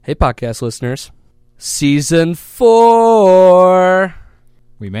Hey, podcast listeners. Season 4.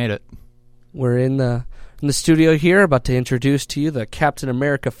 We made it. We're in the studio here, about to introduce to you the Captain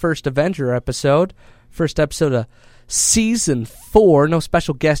America First Avenger episode. First episode of Season 4. No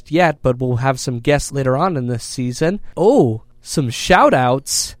special guest yet, but we'll have some guests later on in this season. Oh, some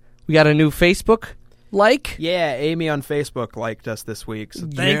shout-outs. We got a new Facebook like. Yeah, Amy on Facebook liked us this week, so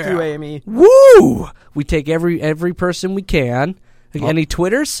thank you, Amy. Woo! We take every person we can. Any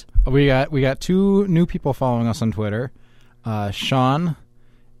Twitters? We got two new people following us on Twitter, Sean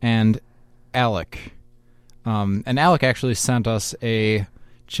and Alec. And Alec actually sent us a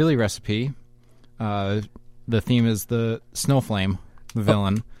chili recipe. The theme is the Snowflame, the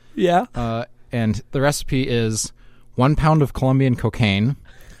villain. Yeah. And the recipe is 1 pound of Colombian cocaine,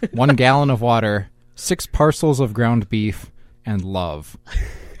 1 gallon of water, 6 parcels of ground beef, and love.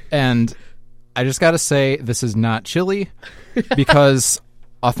 And I just got to say, this is not chili, because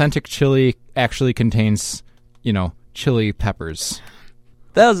authentic chili actually contains, chili peppers.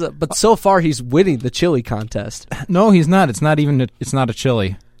 But so far he's winning the chili contest. No, he's not. It's not a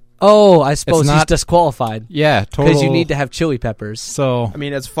chili. Oh, I suppose he's disqualified. Yeah, totally. Because you need to have chili peppers. So, I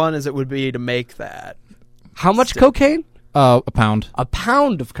mean, as fun as it would be to make that. How much cocaine? A pound. A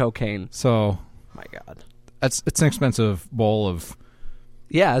pound of cocaine. So, my God, it's an expensive bowl of.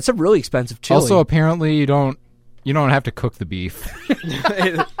 Yeah, it's a really expensive chili. Also, apparently, you don't have to cook the beef,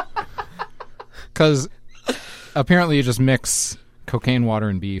 because apparently you just mix cocaine, water,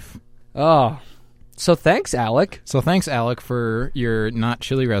 and beef. Oh, so thanks, Alec. So thanks, Alec, for your not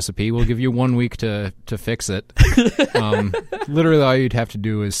chili recipe. We'll give you 1 week to fix it. Literally, all you'd have to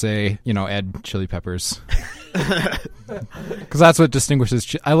do is say, add chili peppers. Because that's what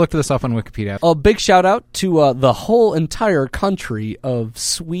distinguishes. I looked this up on Wikipedia. A big shout out to the whole entire country of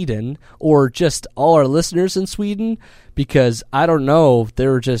Sweden, or just all our listeners in Sweden, because I don't know if they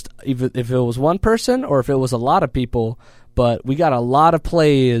were just if it was one person or if it was a lot of people, but we got a lot of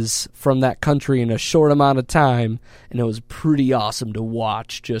plays from that country in a short amount of time, and it was pretty awesome to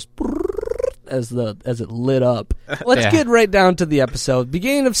watch. Just as it lit up. Let's get right down to the episode.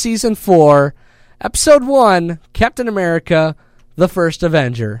 Beginning of Season 4. Episode 1, Captain America, the First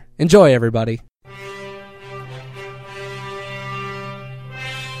Avenger. Enjoy, everybody.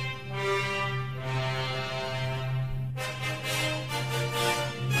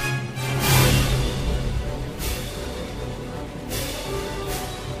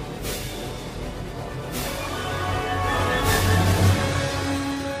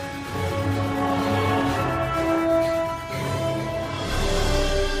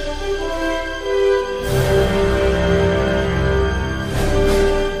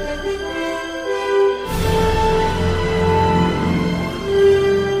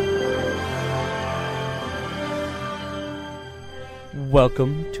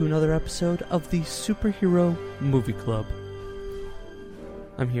 Welcome to another episode of the Superhero Movie Club.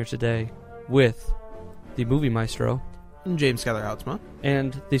 I'm here today with the movie maestro, James Skyler Houtsma,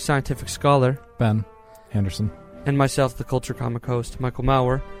 and the scientific scholar, Ben Anderson, and myself, the culture comic host, Michael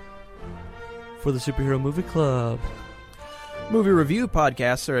Maurer, for the Superhero Movie Club. Movie review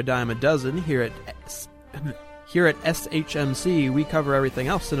podcasts are a dime a dozen. Here at SHMC, we cover everything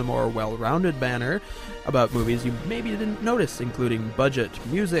else in a more well-rounded manner about movies you maybe didn't notice, including budget,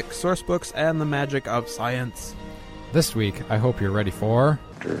 music, sourcebooks, and the magic of science. This week, I hope you're ready for...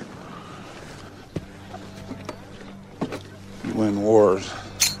 You win wars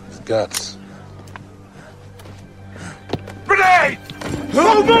with guts. Grenade!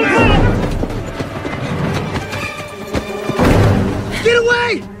 Oh, get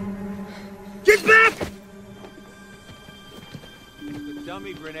away! Get back! The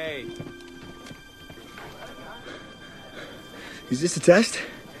dummy grenade. Is this a test?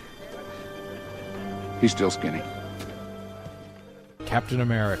 He's still skinny. Captain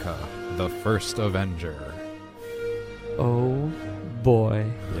America, the First Avenger. Oh, boy.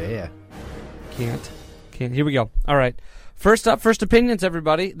 Yeah. Can't. Here we go. All right. First up, first opinions,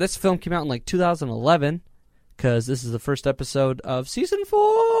 everybody. This film came out in 2011, because this is the first episode of Season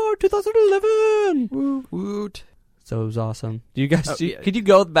 4, 2011. Woot woot. So it was awesome. Do you guys? Yeah. Could you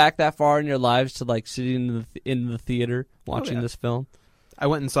go back that far in your lives to sitting in the theater watching this film? I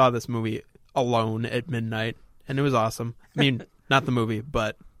went and saw this movie alone at midnight, and it was awesome. I mean, not the movie,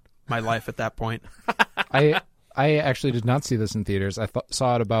 but my life at that point. I actually did not see this in theaters. I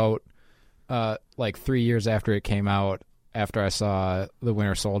saw it about 3 years after it came out, after I saw The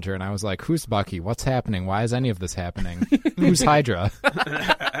Winter Soldier, and I was like, who's Bucky? What's happening? Why is any of this happening? Who's Hydra?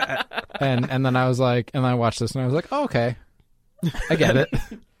 And then I was like, and I watched this, and I was like, oh, okay. I get it.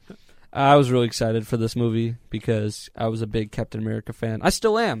 I was really excited for this movie because I was a big Captain America fan. I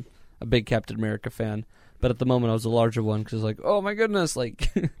still am a big Captain America fan, but at the moment I was a larger one because like, oh my goodness,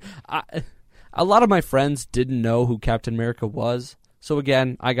 like a lot of my friends didn't know who Captain America was. So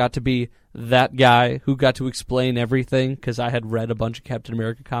again, I got to be that guy who got to explain everything because I had read a bunch of Captain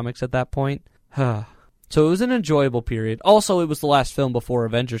America comics at that point. So it was an enjoyable period. Also, it was the last film before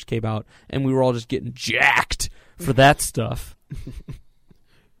Avengers came out, and we were all just getting jacked for that stuff.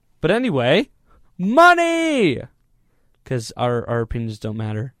 But anyway, money! Because our opinions don't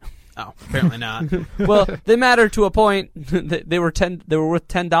matter. Oh, apparently not. Well, they matter to a point. They were worth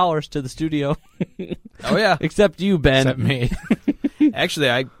 $10 to the studio. Oh, yeah. Except you, Ben. Except me. Actually,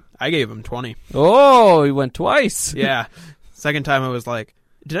 I gave him 20. Oh, he went twice. Yeah. Second time I was like,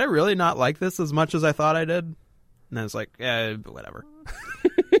 did I really not like this as much as I thought I did? And then it's like, whatever.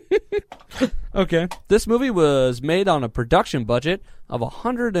 Okay. This movie was made on a production budget of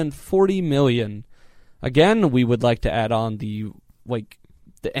 $140 million. Again, we would like to add on the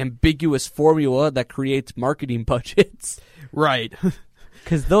ambiguous formula that creates marketing budgets. Right.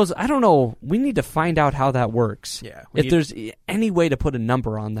 Because those, I don't know, we need to find out how that works. Yeah. If there's any way to put a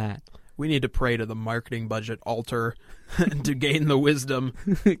number on that. We need to pray to the marketing budget altar to gain the wisdom.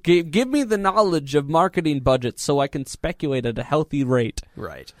 Give me the knowledge of marketing budgets so I can speculate at a healthy rate.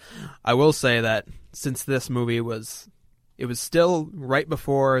 Right. I will say that since this movie was still right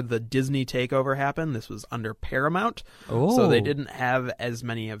before the Disney takeover happened, this was under Paramount. Oh. So they didn't have as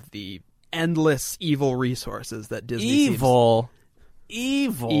many of the endless evil resources that Disney Evil.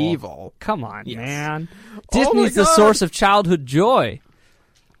 Come on, Yes. man. Oh Disney's my the God. source of childhood joy.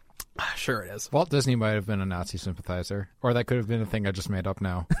 Sure it is. Walt Disney might have been a Nazi sympathizer, or that could have been a thing I just made up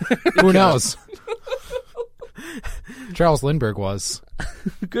now. Who knows? Charles Lindbergh was.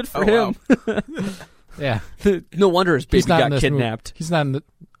 Good for Oh, him. Yeah. No wonder his baby He's not in got this kidnapped. He's not in the...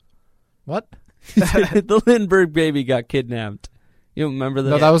 What? The Lindbergh baby got kidnapped. You don't remember that?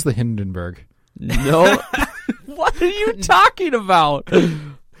 No, that was the Hindenburg. No. What are you talking about?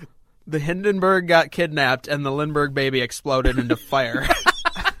 The Hindenburg got kidnapped and the Lindbergh baby exploded into fire.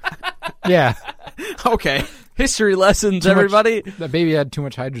 Yeah. Okay. History lessons, Too much- everybody. That baby had too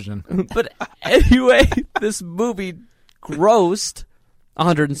much hydrogen. But anyway, this movie grossed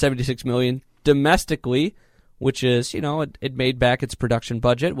 $176 million domestically, which is, it made back its production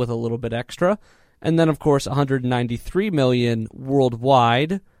budget with a little bit extra. And then, of course, $193 million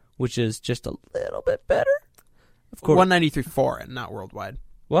worldwide, which is just a little bit better. Of course. 193 foreign, not worldwide.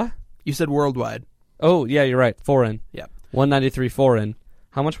 What? You said worldwide. Oh, yeah, you're right. Foreign. Yep. 193 foreign.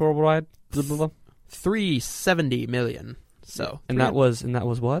 How much worldwide? Blah, blah, blah. 370 million. So. And that was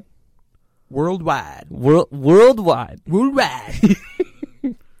what? Worldwide. Worldwide. Worldwide.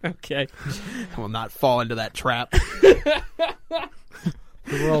 Okay. I will not fall into that trap. The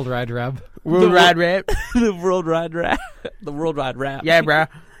World Ride Rab. Worldwide rap. The worldwide rap. The worldwide rap. Yeah, bruh.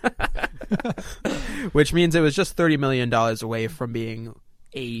 Which means it was just $30 million away from being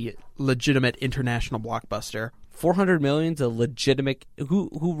a legitimate international blockbuster. 400 million's a legitimate.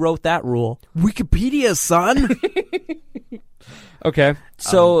 Who wrote that rule? Wikipedia, son. Okay,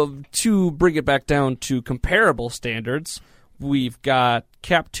 so to bring it back down to comparable standards, we've got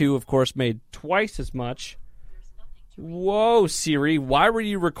Cap 2, of course, made twice as much. Whoa, Siri, why were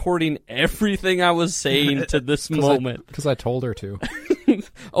you recording everything I was saying to this moment? Because I told her to.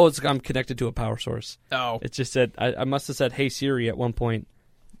 Oh, I'm connected to a power source. Oh. It just said, I must have said, hey, Siri, at one point.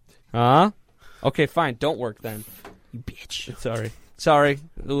 Huh? Okay, fine, don't work then. You bitch. Sorry,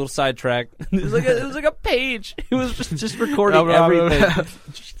 a little sidetrack. It was like a page. It was just recording everything.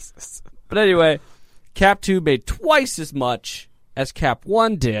 Jesus. But anyway, Cap 2 made twice as much as Cap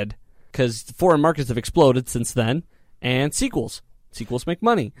 1 did, because foreign markets have exploded since then, and sequels make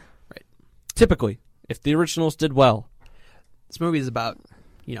money. Right. Typically, if the originals did well. This movie is about,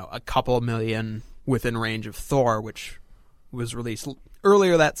 a couple million within range of Thor, which was released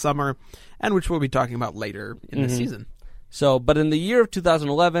earlier that summer, and which we'll be talking about later in the season. So, but in the year of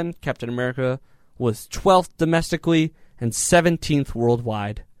 2011, Captain America was 12th domestically and 17th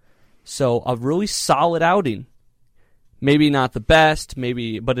worldwide. So, a really solid outing. Maybe not the best,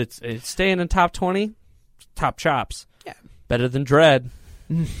 but it's staying in top 20. Top chops. Yeah. Better than Dredd.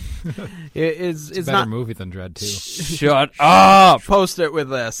 It's It's a better not. movie than Dread 2. Shut up. Post it with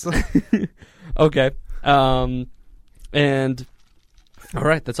this. Okay. And all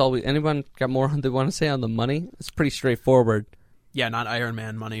right, that's all. Anyone got more they want to say on the money? It's pretty straightforward. Yeah, not Iron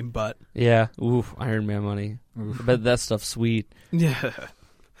Man money, but Yeah. Oof, Iron Man money. But that stuff's sweet. yeah,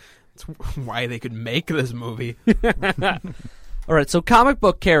 it's why they could make this movie. All right, so comic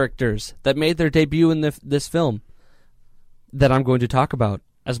book characters that made their debut in this film that I'm going to talk about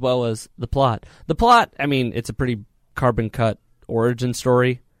as well as the plot. The plot, I mean, it's a pretty carbon cut origin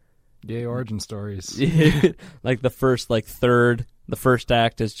story. Yay, origin stories. Like the first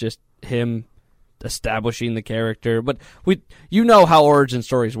act is just him establishing the character. But you know how origin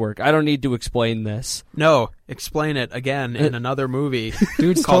stories work. I don't need to explain this. No, explain it again in another movie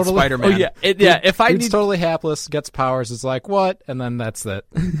Dude's called totally- Spider-Man. Oh yeah, if I Dude's need totally hapless, gets powers, is like, what? And then that's it.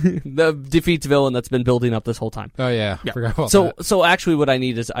 the defeats villain that's been building up this whole time. Oh, yeah. Yeah. Forgot about So that. so actually what I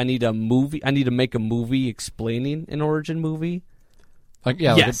need is I need a movie. I need to make a movie explaining an origin movie. Like,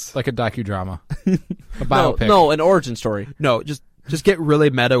 yeah, Yes. like a docudrama. A No, biopic. no, an origin story. No, just get really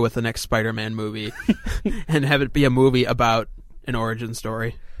meta with the next Spider-Man movie and have it be a movie about an origin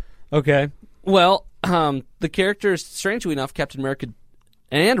story. Okay. Well, the characters, strangely enough, Captain America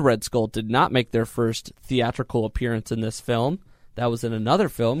and Red Skull did not make their first theatrical appearance in this film. That was in another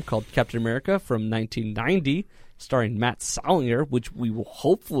film called Captain America from 1990, starring Matt Salinger, which we will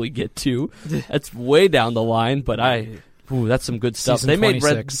hopefully get to. That's way down the line, but that's some good stuff. Season They made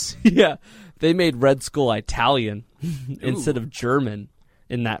 26. they made Red Skull Italian instead of German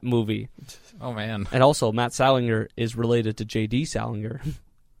in that movie. Oh, man. And also, Matt Salinger is related to J.D. Salinger,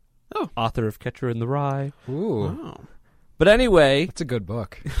 author of Catcher in the Rye. Ooh. Oh. But anyway, That's a good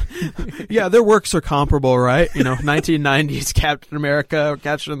book. Yeah, their works are comparable, right? 1990s Captain America,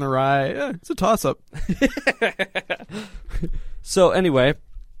 Catcher in the Rye. It's a toss-up. so anyway,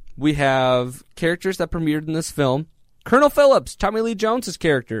 we have characters that premiered in this film. Colonel Phillips, Tommy Lee Jones'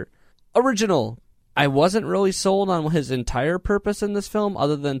 character. Original. I wasn't really sold on his entire purpose in this film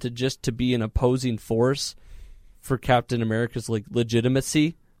other than to be an opposing force for Captain America's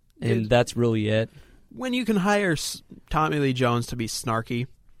legitimacy. And that's really it. When you can hire Tommy Lee Jones to be snarky,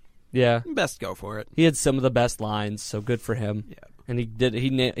 Yeah. best go for it. He had some of the best lines, so good for him. Yeah. And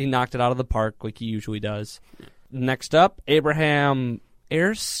he knocked it out of the park like he usually does. Next up, Abraham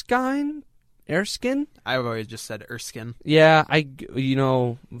Erskine? I've always just said Erskine. Yeah, I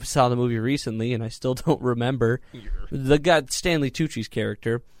saw the movie recently and I still don't remember. The guy Stanley Tucci's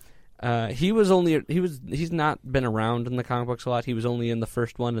character. He's not been around in the comic books a lot. He was only in the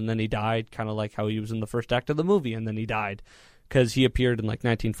first one and then he died, kind of like how he was in the first act of the movie and then he died because he appeared in like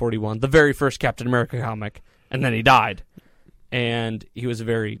 1941, the very first Captain America comic, and then he died. And he was a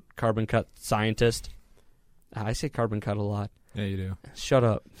very carbon cut scientist. I say carbon cut a lot. Yeah, you do. Shut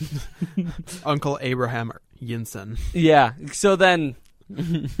up. Uncle Abraham Yinsen. Yeah. So then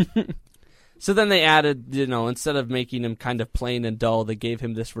they added, instead of making him kind of plain and dull, they gave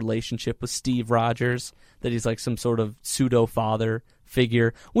him this relationship with Steve Rogers, that he's like some sort of pseudo father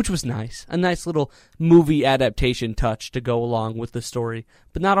figure, which was nice. A nice little movie adaptation touch to go along with the story,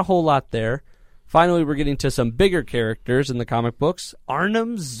 but not a whole lot there. Finally, we're getting to some bigger characters in the comic books.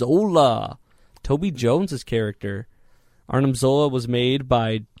 Arnim Zola, Toby Jones's character. Arnim Zola was made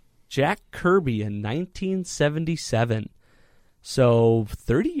by Jack Kirby in 1977. So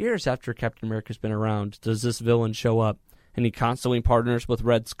 30 years after Captain America's been around, does this villain show up? And he constantly partners with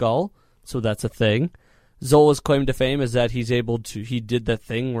Red Skull, so that's a thing. Zola's claim to fame is that he did that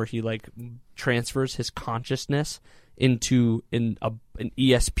thing where he transfers his consciousness into an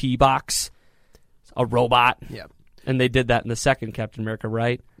ESP box, a robot. Yeah. And they did that in the second Captain America,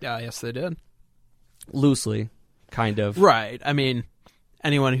 right? Yeah, yes, they did. Loosely, kind of. Right. I mean,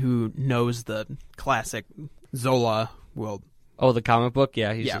 anyone who knows the classic Zola will... Oh, the comic book?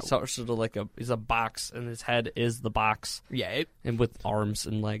 Yeah, he's Yeah. sort of he's a box, and his head is the box, Yeah. and with arms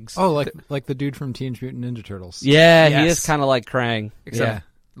and legs. Oh, like the dude from Teenage Mutant Ninja Turtles. Yeah, he Yes. is kind of like Krang. Except, Yeah.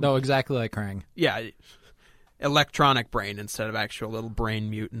 No, exactly like Krang. yeah, electronic brain instead of actual little brain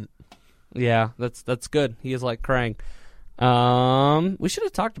mutant. Yeah, that's good. He is like Krang. We should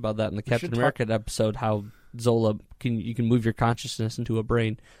have talked about that in the Captain America episode, how Zola you can move your consciousness into a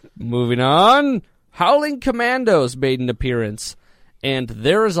brain. Moving on, Howling Commandos made an appearance. And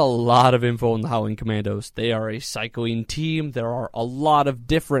there is a lot of info on the Howling Commandos. They are a cycling team. There are a lot of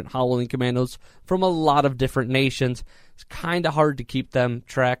different Howling Commandos from a lot of different nations. It's kind of hard to keep them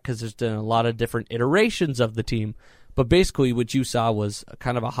track because there's been a lot of different iterations of the team. But basically what you saw was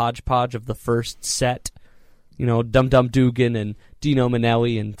kind of a hodgepodge of the first set. Dum Dum Dugan and Dino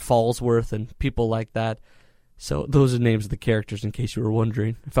Manelli and Fallsworth and people like that. So those are names of the characters in case you were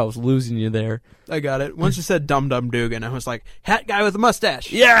wondering if I was losing you there. I got it. Once you said Dum Dum Dugan, I was like, hat guy with a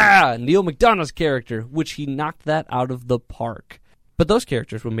mustache. Yeah! Neil McDonough's character, which he knocked that out of the park. But those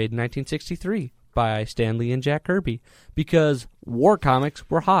characters were made in 1963 by Stan Lee and Jack Kirby because war comics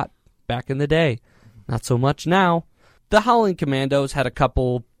were hot back in the day. Not so much now. The Howling Commandos had a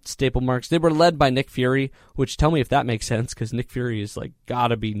couple staple marks. They were led by Nick Fury, which tell me if that makes sense because Nick Fury is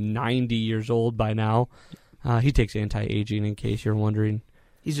gotta be 90 years old by now. He takes anti-aging in case you're wondering.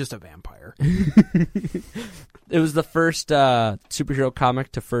 He's just a vampire. It was the first superhero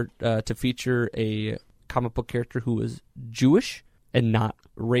comic to feature a comic book character who was Jewish and not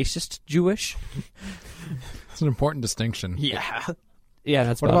racist Jewish. It's an important distinction. Yeah. Yeah,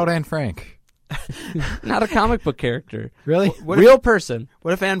 that's What about Anne Frank? not a comic book character. Really? Real person.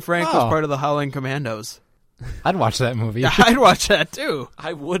 What if Anne Frank Oh. was part of the Howling Commandos? I'd watch that movie. I'd watch that too.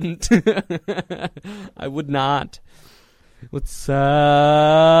 I wouldn't. I would not. Let's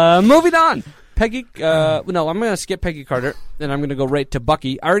moving on. Peggy. No, I'm going to skip Peggy Carter, and I'm going to go right to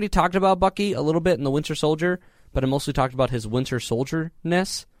Bucky. I already talked about Bucky a little bit in the Winter Soldier, but I mostly talked about his Winter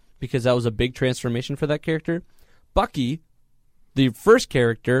Soldier-ness because that was a big transformation for that character. Bucky, the first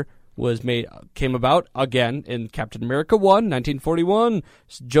character, came about again in Captain America 1, 1941.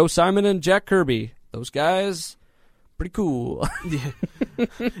 Joe Simon and Jack Kirby. Those guys, pretty cool.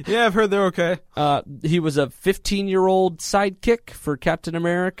 Yeah, I've heard they're okay. He was a 15-year-old sidekick for Captain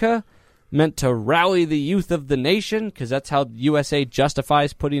America, meant to rally the youth of the nation, because that's how USA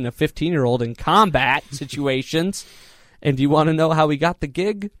justifies putting a 15-year-old in combat situations. And do you want to know how he got the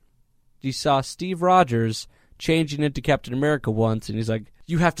gig? You saw Steve Rogers changing into Captain America once, and he's like,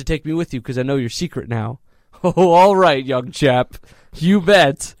 "You have to take me with you because I know your secret now." Oh, all right, young chap. You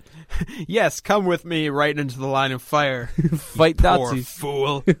bet. Yes, come with me right into the line of fire. Fight Poor Nazis.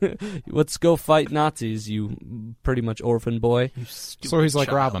 fool. Let's go fight Nazis, you pretty much orphan boy. So he's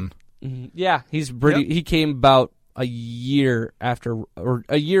like Robin. Yeah, he's pretty. Yep. He came about a year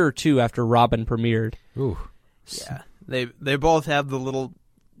or two after Robin premiered. Ooh. Yeah, they both have the little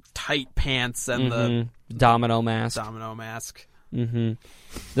tight pants and the Domino mask. domino mask. A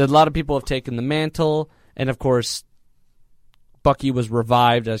lot of people have taken the mantle, and of course, Bucky was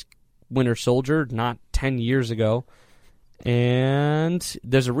revived as Winter Soldier not 10 years ago. And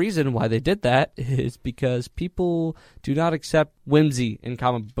there's a reason why they did that, is because people do not accept whimsy in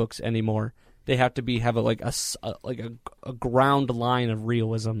comic books anymore. They have to have a ground line of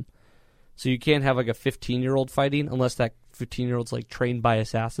realism. So you can't have like a 15-year-old fighting unless that 15-year-old's like trained by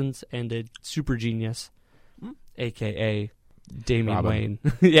assassins and a super genius, a.k.a. Damian Robin. Wayne.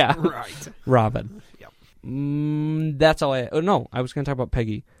 Yeah, Right. Robin. Yep. That's all I was going to talk about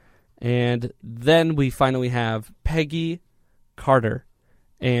Peggy. And then we finally have Peggy Carter.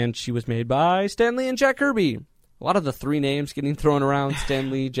 And she was made by Stan Lee and Jack Kirby. A lot of the three names getting thrown around: Stan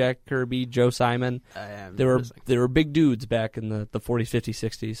Lee, Jack Kirby, Joe Simon. They were big dudes back in the 40s,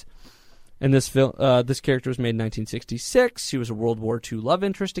 50s, 60s. And this character was made in 1966. She was a World War II love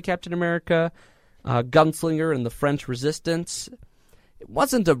interest to Captain America, gunslinger in the French Resistance. It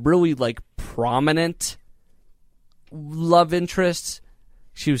wasn't a really prominent love interest.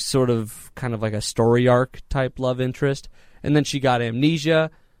 She was sort of kind of like a story arc type love interest. And then she got amnesia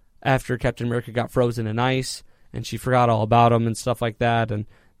after Captain America got frozen in ice, and she forgot all about him and stuff like that. And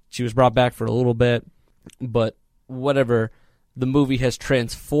she was brought back for a little bit, but whatever. The movie has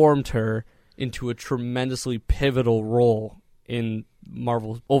transformed her into a tremendously pivotal role in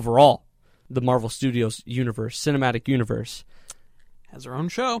Marvel overall, the Marvel Studios universe, cinematic universe. Has her own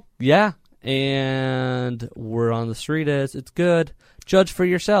show. Yeah, and Word on the Street is, it's good. Judge for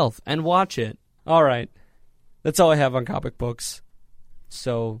yourself and watch it. All right. That's all I have on comic books.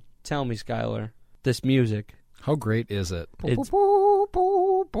 So tell me, Skylar, this music. How great is it? It's,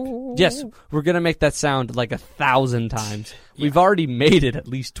 yes, we're going to make that sound 1,000 times. We've already made it at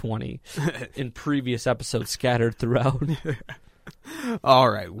least 20 in previous episodes scattered throughout. All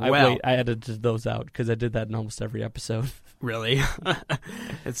right. Well, I edited those out because I did that in almost every episode. really,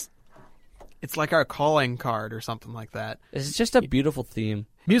 it's like our calling card or something like that. It's just a beautiful theme.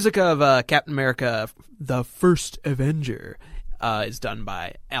 Music of Captain America: The First Avenger is done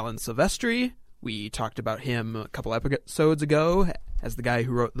by Alan Silvestri. We talked about him a couple episodes ago as the guy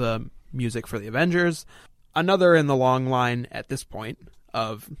who wrote the music for the Avengers. Another in the long line at this point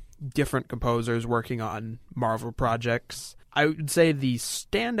of different composers working on Marvel projects. I would say the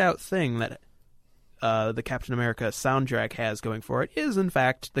standout thing that the Captain America soundtrack has going for it is, in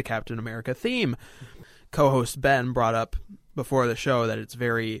fact, the Captain America theme. Co-host Ben brought up before the show that it's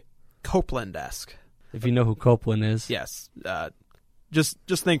very Copeland-esque. If you know who Copeland is. Yes.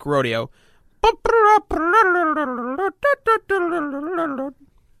 Just think rodeo.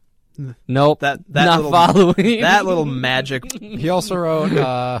 Nope. That not little, following. that little magic. He also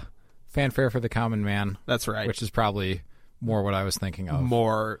wrote Fanfare for the Common Man, That's right. which is probably more what I was thinking of.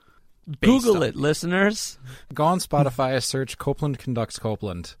 More based Google on it, listeners. Go on Spotify, search Copeland Conducts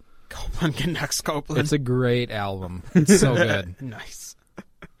Copeland. Copeland connects Copeland. It's a great album. It's so good. Nice.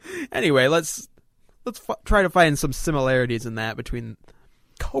 Anyway, let's try to find some similarities in that between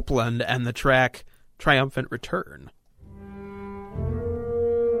Copeland and the track Triumphant Return.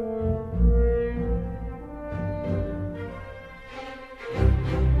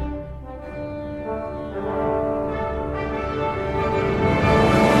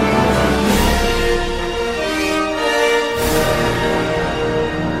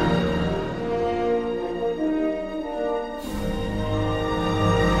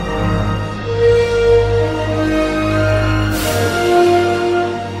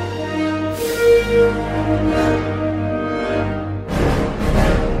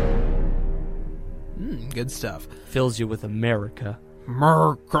 good stuff. Fills you with America.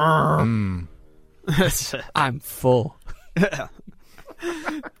 America. I'm full. Wow.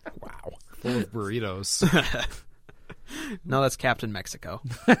 Full of burritos. No, that's Captain Mexico.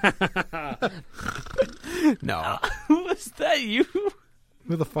 No. Was that you?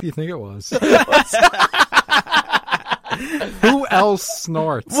 Who the fuck do you think it was? Who else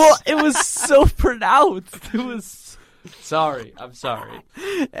snorts? Well, it was so pronounced. It was. Sorry. I'm sorry.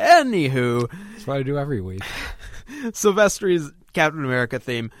 Anywho, That's what I do every week. Silvestri's Captain America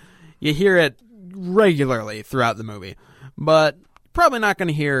theme, you hear it regularly throughout the movie, but probably not going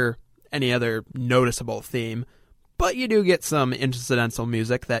to hear any other noticeable theme. But you do get some incidental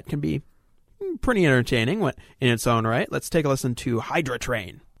music that can be pretty entertaining in its own right. Let's take a listen to Hydra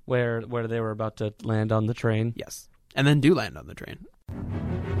Train. Where they were about to land on the train. Yes. And then do land on the train.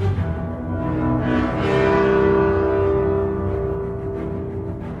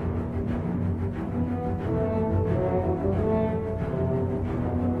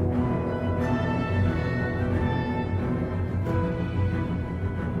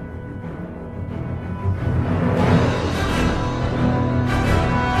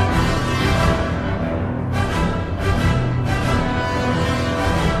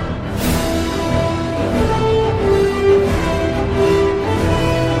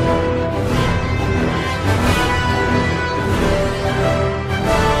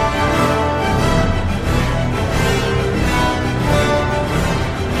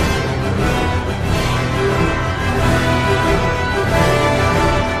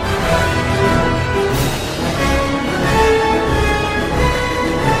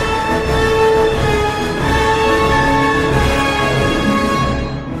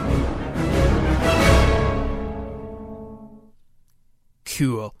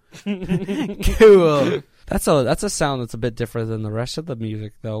 Cool. Cool. That's a sound that's a bit different than the rest of the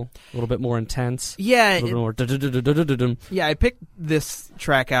music, though. A little bit more intense. Yeah. A little bit more. dun-dun-dun-dun-dun-dun-dun. Yeah, I picked this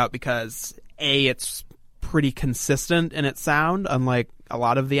track out because A, it's pretty consistent in its sound, unlike a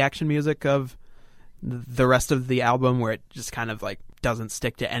lot of the action music of the rest of the album, where it just kind of like doesn't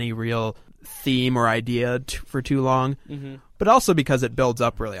stick to any real theme or idea for too long. Mm-hmm. But also because it builds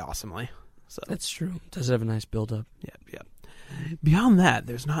up really awesomely. So That's true. It does have a nice build-up. yeah. Beyond that,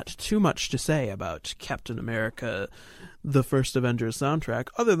 there's not too much to say about Captain America, the First Avengers soundtrack,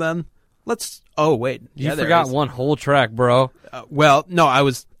 other than Oh wait, You forgot one whole track, bro. Well, no, I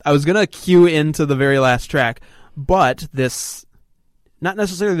was gonna cue into the very last track, but this, not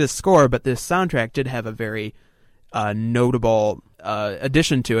necessarily this score, but this soundtrack did have a very notable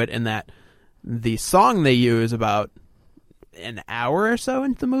addition to it, in that the song they use about an hour or so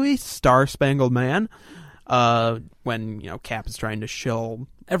into the movie, "Star Spangled Man," when Cap is trying to shill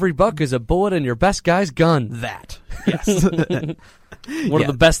Every buck is a bullet in your best guy's gun. that. Yes. One of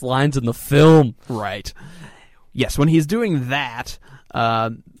the best lines in the film. Right. Yes, when he's doing that,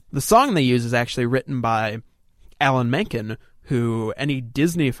 the song they use is actually written by Alan Menken, who any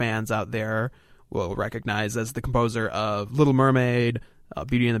Disney fans out there will recognize as the composer of Little Mermaid,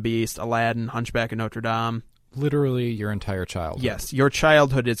 Beauty and the Beast, Aladdin, Hunchback of Notre Dame. Literally your entire childhood. Yes, your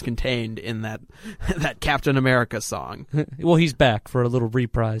childhood is contained in that Captain America song. Well, he's back for a little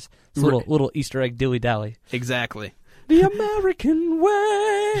reprise. It's a little Easter egg dilly-dally. Exactly. The American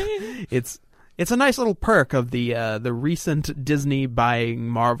way. It's a nice little perk of the recent Disney buying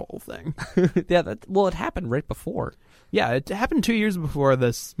Marvel thing. Yeah, it happened right before. Yeah, it happened 2 years before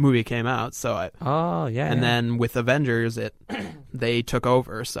this movie came out. And Then with Avengers, they took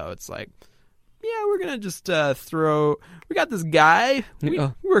over. So it's like, yeah, we're gonna just we got this guy. We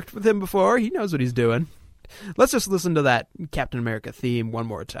worked with him before. He knows what he's doing. Let's just listen to that Captain America theme one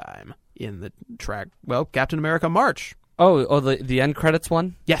more time in the track. Well, Captain America March. Oh, the end credits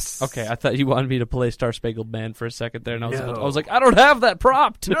one? Yes. Okay, I thought you wanted me to play Star Spangled Man for a second there, and I No. was like, I don't have that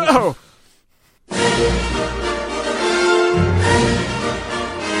prompt. No.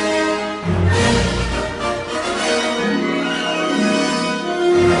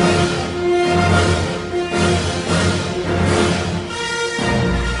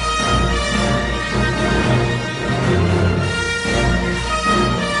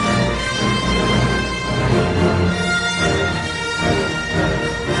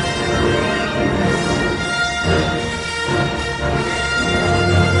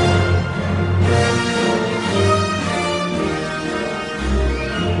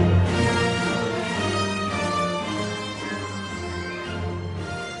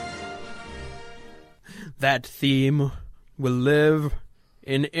 That theme will live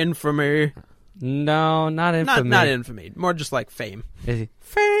in infamy. No, not infamy. Not infamy. More just like fame.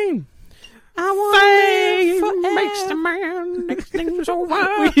 Fame. Fame makes the man make things over.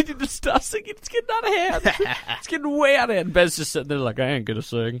 We need to stop singing. It's getting out of hand. It's getting way out of hand. Ben's just sitting there like, I ain't gonna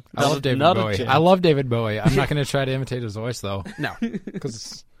sing. I love David Not a Bowie. chance. I love David Bowie. I'm not going to try to imitate his voice, though, No.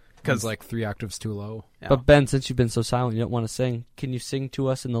 because it's like 3 octaves too low. But Ben, since you've been so silent, you don't want to sing. Can you sing to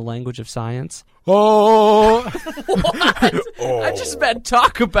us in the language of science? Oh! I just meant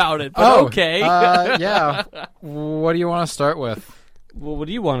talk about it, but okay. Yeah. What do you want to start with? Well, what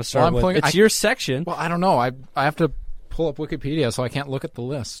do you want to start I'm with? pulling- It's I- your section. Well, I don't know. I have to pull up Wikipedia, so I can't look at the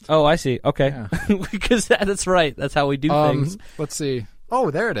list. Oh, I see. Okay. Yeah. Because that's right. That's how we do things. Let's see. Oh,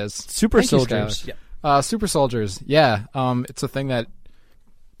 there it is. Super Thank you, soldiers. Skylar. Super soldiers. Yeah. It's a thing that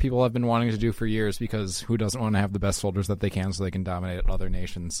people have been wanting to do for years because who doesn't want to have the best soldiers that they can so they can dominate other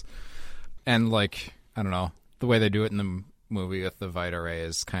nations? And like, I don't know, the way they do it in the movie with the Vita Ray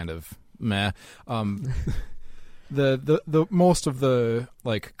is kind of meh. The most of the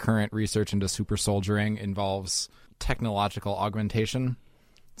like current research into super soldiering involves technological augmentation.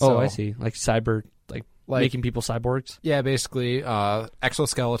 Oh, I see. Like cyber, like making people cyborgs. Yeah, basically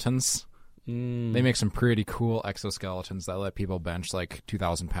exoskeletons. They make some pretty cool exoskeletons that let people bench like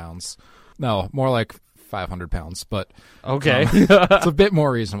 2,000 pounds. No, more like 500 pounds, but Okay. it's a bit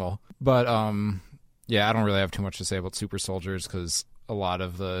more reasonable. But yeah, I don't really have too much to say about super soldiers because a lot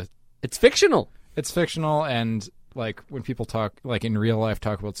of It's fictional. it's fictional, and like when people talk, like in real life,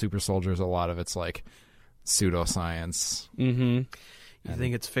 talk about super soldiers, a lot of it's like pseudoscience. Mm-hmm. You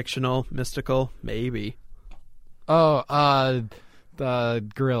think it's fictional, mystical? Maybe. Oh, the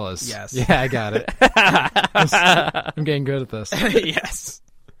gorillas. Yes. Yeah, I got it. I'm getting good at this. Yes.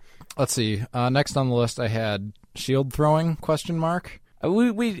 Let's see. Next on the list, I had shield throwing ? We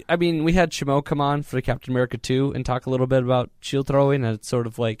had Shimo come on for Captain America 2 and talk a little bit about shield throwing, and it's sort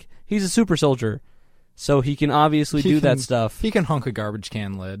of like he's a super soldier, so he can obviously do that stuff. He can hunk a garbage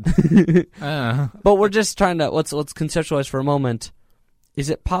can lid. But we're just trying to let's conceptualize for a moment. Is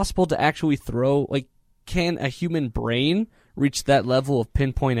it possible to actually throw? Like, can a human brain reach that level of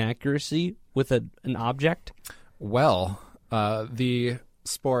pinpoint accuracy with an object? Well, the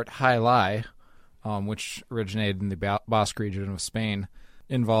sport high lie, which originated in the Basque region of Spain,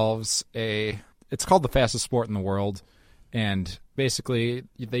 involves it's called the fastest sport in the world, and basically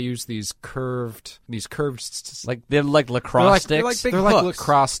they use these curved Like they're like lacrosse they're like sticks. big like hooks.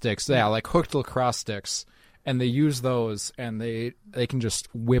 lacrosse sticks, yeah, like hooked lacrosse sticks, and they use those, and they can just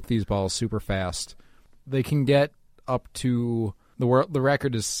whip these balls super fast. They can get up to the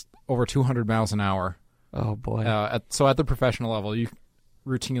record is over 200 miles an hour. Oh boy! So at the professional level, you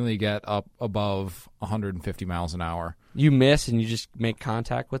routinely get up above 150 miles an hour. You miss and you just make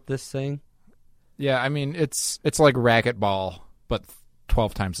contact with this thing. Yeah, I mean it's like racquetball, but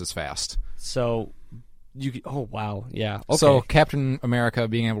 12 times as fast. So oh wow, yeah. Okay. So Captain America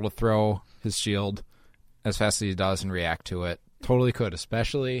being able to throw his shield as fast as he does and react to it totally could,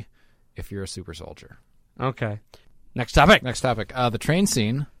 especially if you're a super soldier. Okay. Next topic. Next topic. The train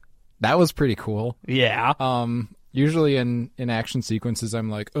scene. That was pretty cool. Yeah. Usually in action sequences, I'm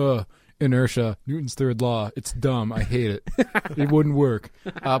like, inertia, Newton's third law. It's dumb. I hate it. It wouldn't work.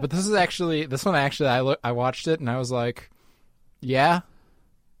 But this one actually, I watched it and I was like, yeah,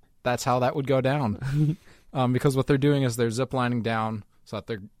 that's how that would go down. Because what they're doing is they're ziplining down so that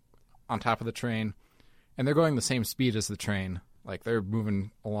they're on top of the train, and they're going the same speed as the train. Like they're moving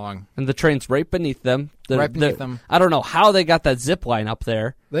along. And the train's right beneath them. Right beneath them. I don't know how they got that zip line up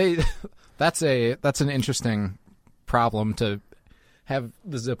there. That's an interesting problem, to have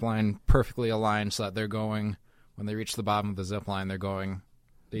the zip line perfectly aligned so that they're going, when they reach the bottom of the zip line, they're going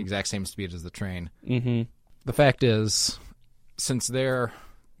the exact same speed as the train. Mm-hmm. The fact is, since they're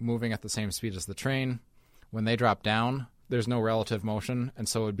moving at the same speed as the train, when they drop down, there's no relative motion, and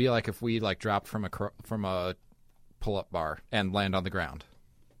so it would be like if we dropped from a pull-up bar and land on the ground.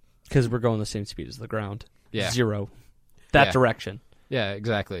 Because we're going the same speed as the ground. Yeah. 0. That Yeah. direction. Yeah,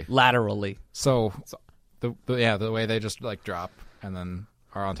 exactly. Laterally. So the way they just drop and then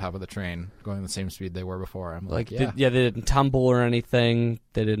are on top of the train going the same speed they were before. I'm like, yeah. They didn't tumble or anything.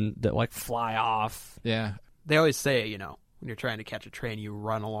 They didn't fly off. Yeah. They always say, when you're trying to catch a train, you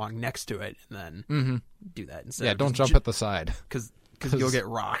run along next to it and then do that instead. Yeah, of don't just jump at the side. because you'll get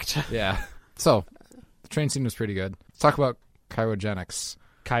rocked. Yeah. So the train scene was pretty good. Let's talk about cryogenics.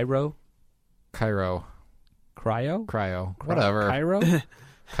 Cryo? Whatever. Cairo?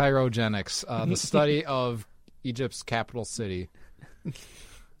 Cryogenics, the study of Egypt's capital city.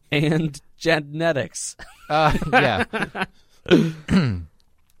 And genetics. Yeah.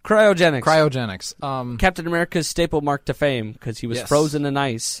 Cryogenics. Cryogenics. Captain America's staple mark to fame because he was Yes. frozen in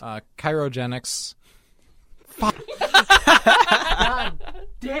ice. Cryogenics. God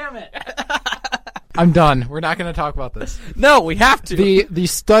damn it. I'm done. We're not going to talk about this. No, we have to. The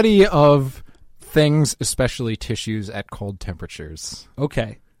study of things, especially tissues, at cold temperatures.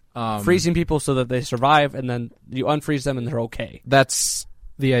 Okay. Freezing people so that they survive, and then you unfreeze them and they're okay. That's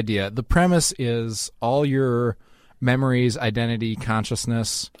the idea. The premise is all your memories, identity,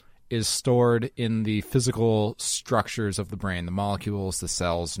 consciousness is stored in the physical structures of the brain, the molecules, the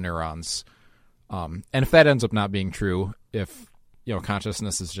cells, neurons. And if that ends up not being true, if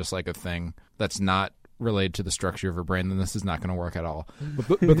consciousness is just like a thing that's not related to the structure of your brain, then this is not going to work at all.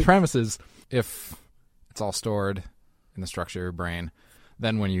 But the premise is, if it's all stored in the structure of your brain,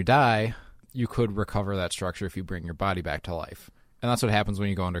 then when you die, you could recover that structure if you bring your body back to life. And that's what happens when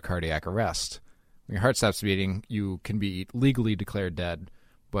you go under cardiac arrest. When your heart stops beating, you can be legally declared dead,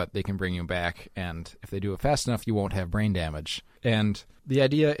 but they can bring you back, and if they do it fast enough, you won't have brain damage. And the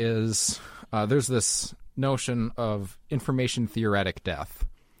idea is there's this notion of information theoretic death,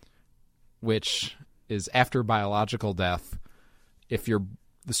 which is after biological death, if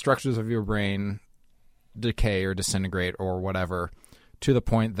the structures of your brain decay or disintegrate or whatever to the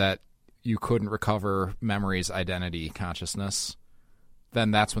point that you couldn't recover memories, identity, consciousness,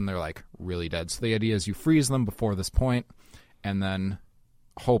 then that's when they're like really dead. So the idea is you freeze them before this point and then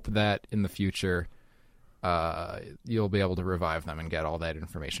hope that in the future you'll be able to revive them and get all that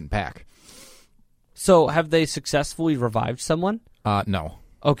information back. So have they successfully revived someone? No.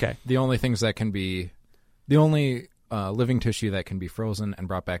 Okay. The only things that can be... The only living tissue that can be frozen and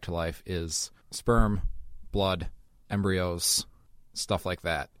brought back to life is sperm, blood, embryos, stuff like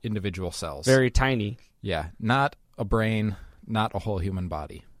that. Individual cells. Very tiny. Yeah. Not a brain, not a whole human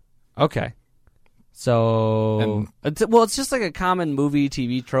body. Okay. So... it's just like a common movie,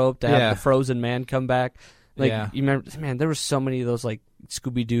 TV trope to have the frozen man come back. Like, you remember... Man, there were so many of those, like,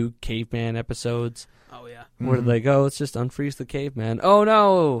 Scooby-Doo caveman episodes. Oh, yeah. Where they go, let's just unfreeze the caveman. Oh,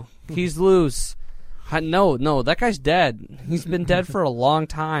 no! He's loose. No, that guy's dead. He's been dead for a long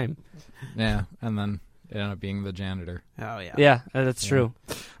time. Yeah, and then it ended up being the janitor. Oh, yeah. Yeah, that's true.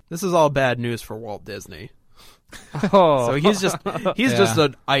 This is all bad news for Walt Disney. Oh. So he's just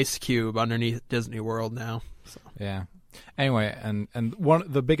an ice cube underneath Disney World now. So. Yeah. Anyway, and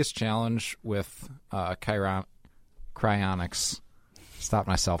the biggest challenge with cryonics, stopped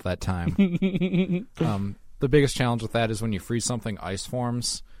myself that time. The biggest challenge with that is when you freeze something, ice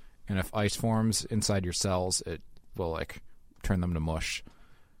forms, and if ice forms inside your cells, it will like turn them to mush.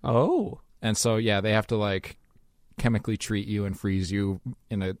 Oh. And so they have to like chemically treat you and freeze you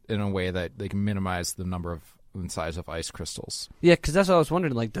in a way that they can minimize the number of and size of ice crystals. Yeah, because that's what I was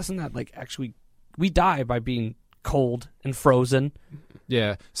wondering. Like, doesn't that like actually we die by being cold and frozen?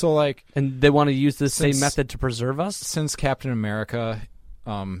 Yeah. So like, and they want to use this same method to preserve us. Since Captain America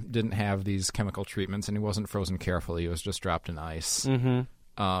didn't have these chemical treatments and he wasn't frozen carefully, he was just dropped in ice.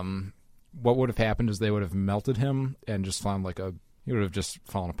 Mm-hmm. What would have happened is they would have melted him and just found he would have just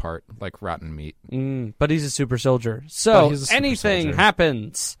fallen apart like rotten meat. But he's a super soldier, so anything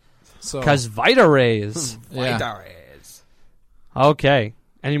happens. Because Vita Rays. Vita Rays. Okay.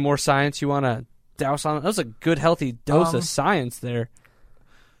 Any more science you want to douse on? That was a good, healthy dose of science there.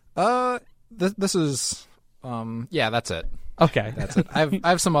 This is, that's it. Okay. That's it. I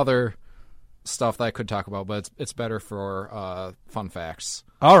have some other stuff that I could talk about, but it's better for fun facts.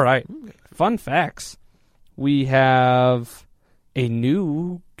 All right. Fun facts. We have a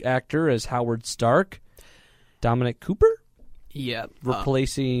new actor as Howard Stark, Dominic Cooper. Yeah,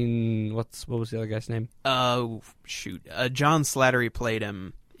 replacing what was the other guy's name? John Slattery played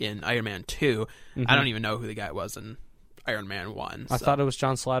him in Iron Man 2. Mm-hmm. I don't even know who the guy was in Iron Man 1. I thought it was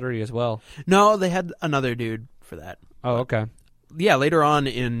John Slattery as well. No, they had another dude for that. Oh, okay. Yeah, later on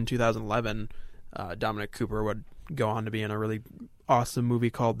in 2011, Dominic Cooper would go on to be in a really awesome movie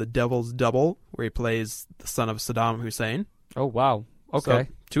called The Devil's Double, where he plays the son of Saddam Hussein. Oh, wow. Okay.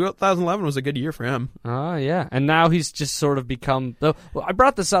 So 2011 was a good year for him. Yeah. And now he's just sort of become... Well, I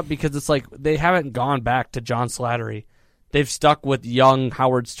brought this up because it's like they haven't gone back to John Slattery. They've stuck with young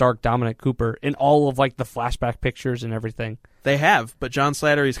Howard Stark, Dominic Cooper, in all of like the flashback pictures and everything. They have, but John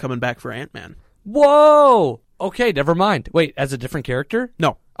Slattery's coming back for Ant-Man. Whoa! Okay, never mind. Wait, as a different character?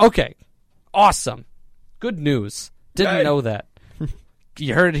 No. Okay. Awesome. Good news. Didn't know that.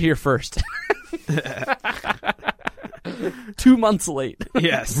 You heard it here first. 2 months late.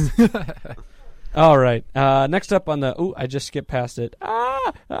 Yes. All right. Next up on the... Oh, I just skipped past it.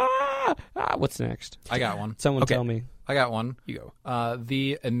 What's next? I got one. Someone tell me. I got one. You go.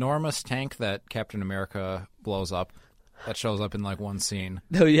 The enormous tank that Captain America blows up, that shows up in like one scene.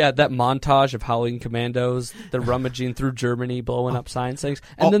 Oh, yeah, that montage of Howling Commandos. They're rummaging through Germany, blowing up science things.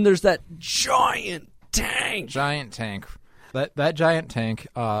 And then there's that giant tank. Giant tank. That giant tank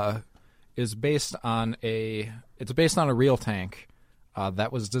is based on a real tank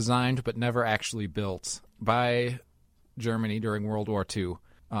that was designed but never actually built by Germany during World War II.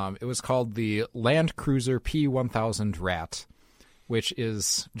 It was called the Land Cruiser P-1000 Rat, which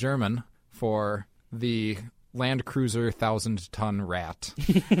is German for the Land Cruiser 1,000-ton Rat.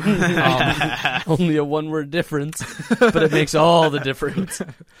 Only a one-word difference, but it makes all the difference.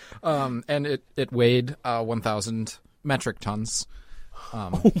 And it weighed 1,000 metric tons.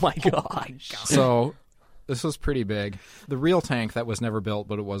 Oh my god! So this was pretty big. The real tank that was never built,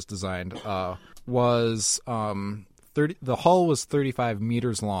 but it was designed, was 30. The hull was 35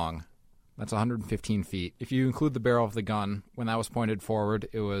 meters long. That's 115 feet. If you include the barrel of the gun, when that was pointed forward,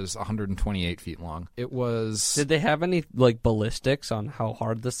 it was 128 feet long. It was. Did they have any like ballistics on how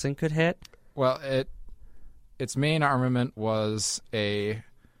hard this thing could hit? Well, its main armament was a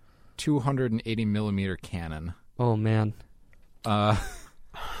 280 millimeter cannon. Oh man!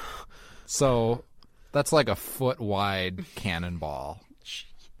 So that's like a foot wide cannonball.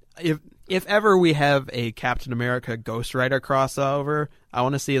 If ever we have a Captain America Ghost Rider crossover, I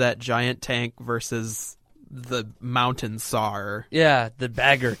want to see that giant tank versus the mountain SAR. Yeah, the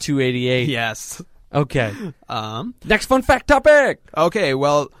Bagger 288. Yes. Okay. Next fun fact topic. Okay,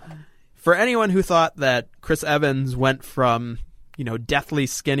 well, for anyone who thought that Chris Evans went from, deathly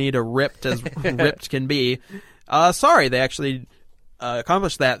skinny to ripped as ripped can be, sorry, they actually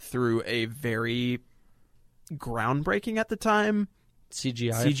accomplished that through a very groundbreaking at the time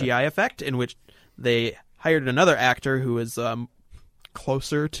CGI effect, in which they hired another actor who was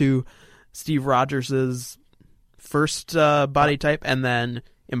closer to Steve Rogers' first body type, and then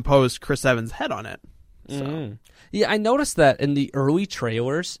imposed Chris Evans' head on it. So. Yeah, I noticed that in the early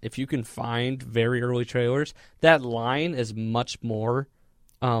trailers, if you can find very early trailers, that line is much more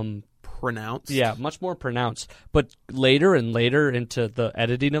pronounced. Yeah, much more pronounced. But later and later into the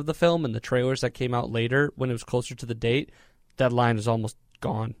editing of the film and the trailers that came out later, when it was closer to the date, that line is almost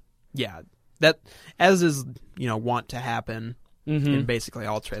gone. Yeah, that, as is wont to happen in basically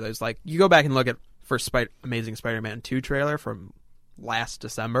all trailers. Like, you go back and look at first Amazing Spider-Man 2 trailer from last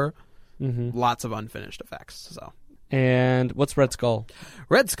December. Lots of unfinished effects. So, and what's Red Skull?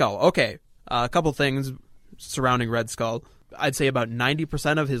 Red Skull. Okay, a couple things surrounding Red Skull. I'd say about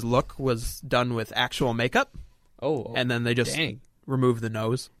 90% of his look was done with actual makeup. Oh, and then they just removed the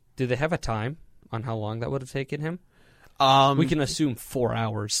nose. Do they have a time on how long that would have taken him? We can assume 4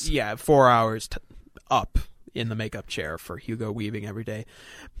 hours. Yeah, 4 hours up in the makeup chair for Hugo Weaving every day.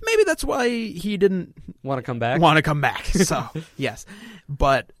 Maybe that's why he didn't want to come back. So, yes.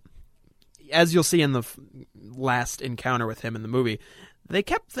 But as you'll see in the last encounter with him in the movie, they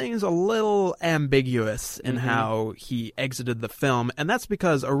kept things a little ambiguous in how he exited the film, and that's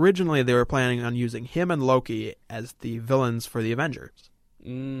because originally they were planning on using him and Loki as the villains for the Avengers.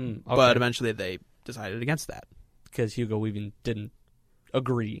 Okay. But eventually they decided against that. Because Hugo Weaving didn't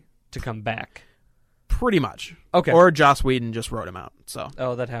agree to come back. Pretty much. Okay. Or Joss Whedon just wrote him out. So.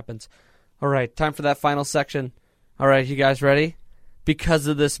 Oh, that happens. All right, time for that final section. All right, you guys ready? Because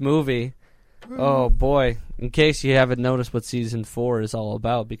of this movie. Oh, boy. In case you haven't noticed what Season 4 is all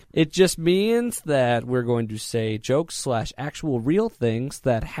about, it just means that we're going to say jokes / actual real things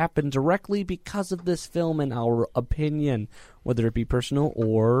that happen directly because of this film, in our opinion, whether it be personal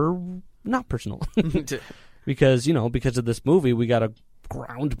or not personal. Because, because of this movie, we got a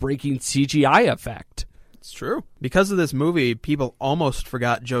groundbreaking CGI effect. It's true. Because of this movie, people almost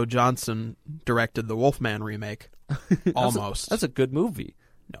forgot Joe Johnston directed the Wolfman remake. Almost. That's a good movie.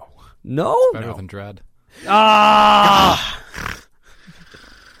 No? Better than Dread.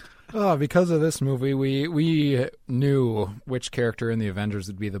 Because of this movie, we knew which character in the Avengers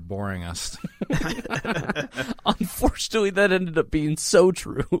would be the boringest. Unfortunately, that ended up being so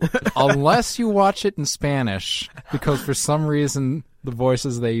true. Unless you watch it in Spanish, because for some reason the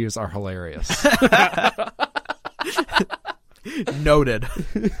voices they use are hilarious. Noted.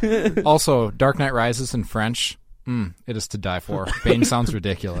 Also, Dark Knight Rises in French. It is to die for. Bane sounds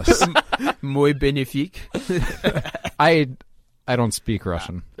ridiculous. Muy bénéfique. I don't speak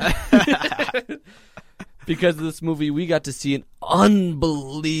Russian. Because of this movie, we got to see an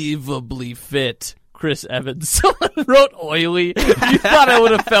unbelievably fit Chris Evans. Someone wrote oily. You thought I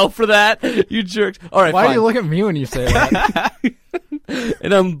would have fell for that? You jerks. All right, Why fine. do you look at me when you say that?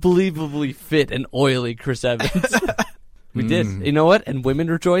 An unbelievably fit and oily Chris Evans. We did. You know what? And women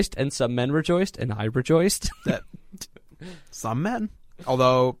rejoiced, and some men rejoiced, and I rejoiced. Some men.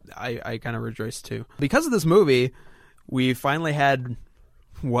 Although, I kind of rejoiced too. Because of this movie, we finally had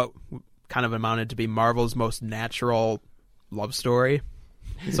what kind of amounted to be Marvel's most natural love story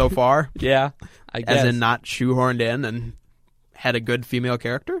so far. Yeah, I guess. As in not shoehorned in and had a good female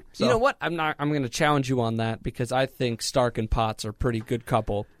character. So. You know what? I'm going to challenge you on that because I think Stark and Potts are a pretty good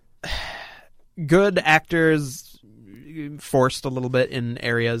couple. Good actors, forced a little bit in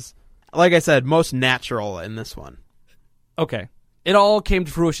areas. Like I said, most natural in this one. Okay. It all came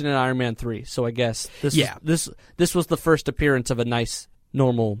to fruition in Iron Man 3, so I guess this was the first appearance of a nice,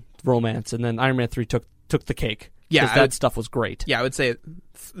 normal romance, and then Iron Man 3 took the cake. Yeah, because that stuff was great. Yeah, I would say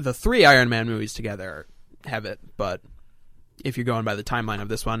the 3 Iron Man movies together have it, but if you're going by the timeline of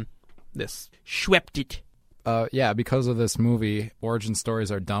this one, this swept it. Yeah, because of this movie, origin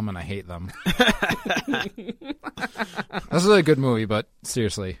stories are dumb and I hate them. This is a good movie, but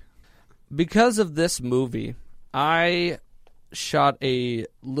seriously. Because of this movie, I shot a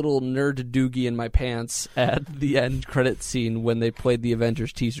little nerd doogie in my pants at the end credit scene when they played the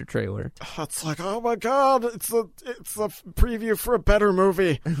Avengers teaser trailer. It's like, oh my god, it's a preview for a better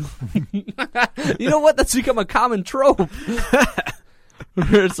movie. You know what? That's become a common trope.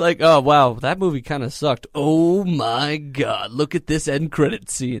 It's like, oh wow, that movie kind of sucked. Oh my god, look at this end credit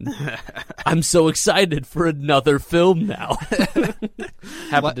scene. I'm so excited for another film now.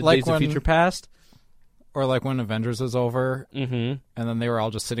 Happened in Days of Future Past. Or like when Avengers was over, Mm-hmm. and then they were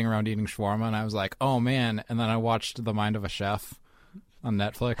all just sitting around eating shawarma, and I was like, oh man. And then I watched The Mind of a Chef on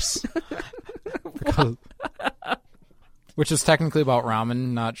Netflix. Which is technically about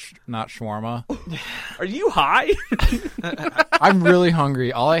ramen, not shawarma. Are you high? I'm really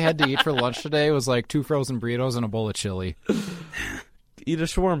hungry. All I had to eat for lunch today was like 2 frozen burritos and a bowl of chili. Eat a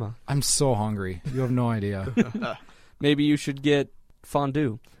shawarma. I'm so hungry. You have no idea. Maybe you should get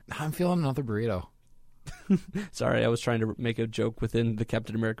fondue. I'm feeling another burrito. Sorry, I was trying to make a joke within the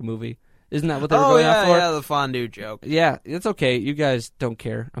Captain America movie. Isn't that what they were going out for? Yeah, the fondue joke. Yeah, it's okay. You guys don't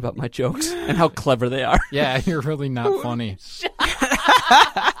care about my jokes and how clever they are. Yeah, you're really not funny.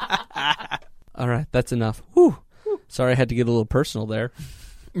 All right, that's enough. Whew. Sorry I had to get a little personal there.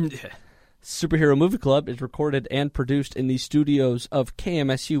 Superhero Movie Club is recorded and produced in the studios of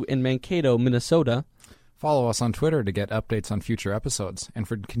KMSU in Mankato, Minnesota. Follow us on Twitter to get updates on future episodes and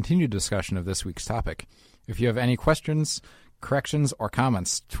for continued discussion of this week's topic. If you have any questions, corrections, or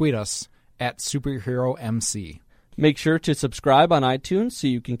comments, tweet us at SuperheroMC. Make sure to subscribe on iTunes so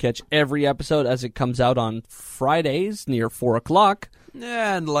you can catch every episode as it comes out on Fridays near 4 o'clock.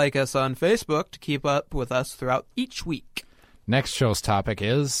 And like us on Facebook to keep up with us throughout each week. Next show's topic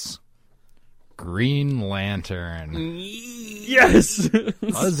is Green Lantern. Yes!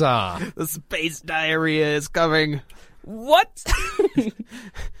 Huzzah! The space diarrhea is coming. What?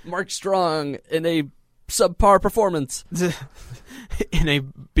 Mark Strong in a subpar performance. In a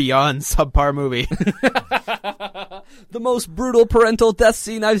beyond subpar movie. The most brutal parental death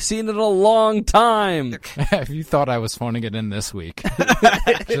scene I've seen in a long time. If you thought I was phoning it in this week,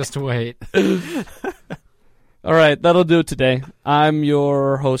 just wait. All right, that'll do it today. I'm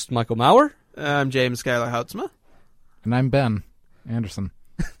your host, Michael Maurer. I'm James Schuyler Houtsma. And I'm Ben Anderson.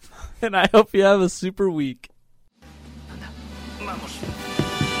 And I hope you have a super week.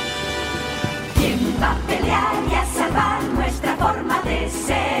 ¿Quién va a pelear y a salvar nuestra forma de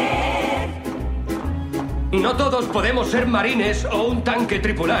ser? No todos podemos ser marines o un tanque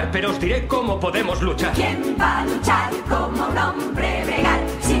tripular, pero os diré cómo podemos luchar. ¿Quién va a luchar como un hombre vegar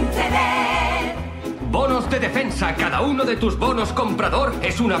sin ceder? Bonos de defensa, cada uno de tus bonos comprador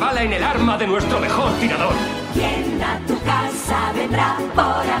es una bala en el arma de nuestro mejor tirador. ¿Quién a tu casa vendrá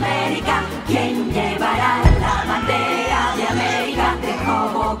por América? ¿Quién llevará la bandera de América? De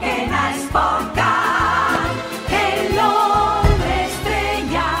Hoboken a Spokane.